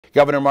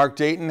Governor Mark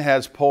Dayton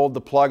has pulled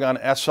the plug on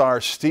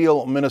Essar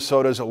Steel,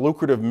 Minnesota's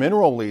lucrative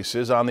mineral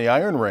leases on the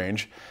Iron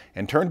Range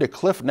and turned to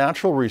Cliff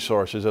Natural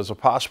Resources as a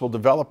possible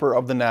developer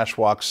of the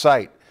Nashwauk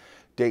site.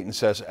 Dayton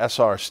says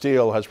Essar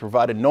Steel has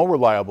provided no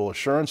reliable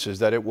assurances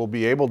that it will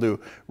be able to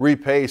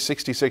repay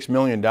 $66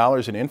 million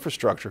in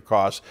infrastructure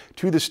costs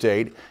to the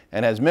state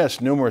and has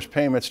missed numerous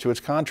payments to its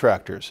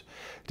contractors.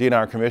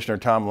 DNR Commissioner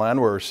Tom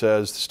Landwehr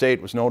says the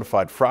state was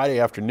notified Friday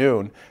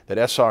afternoon that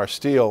Essar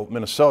Steel,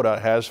 Minnesota,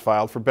 has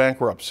filed for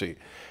bankruptcy.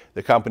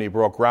 The company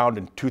broke ground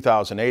in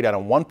 2008 on a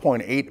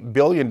 $1.8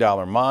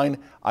 billion mine,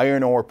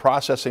 iron ore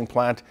processing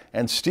plant,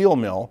 and steel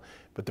mill,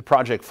 but the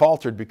project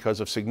faltered because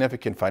of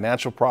significant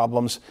financial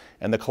problems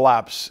and the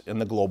collapse in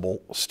the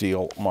global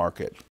steel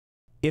market.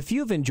 If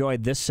you've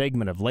enjoyed this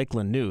segment of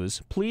Lakeland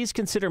News, please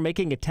consider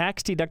making a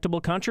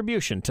tax-deductible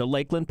contribution to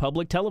Lakeland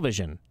Public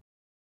Television.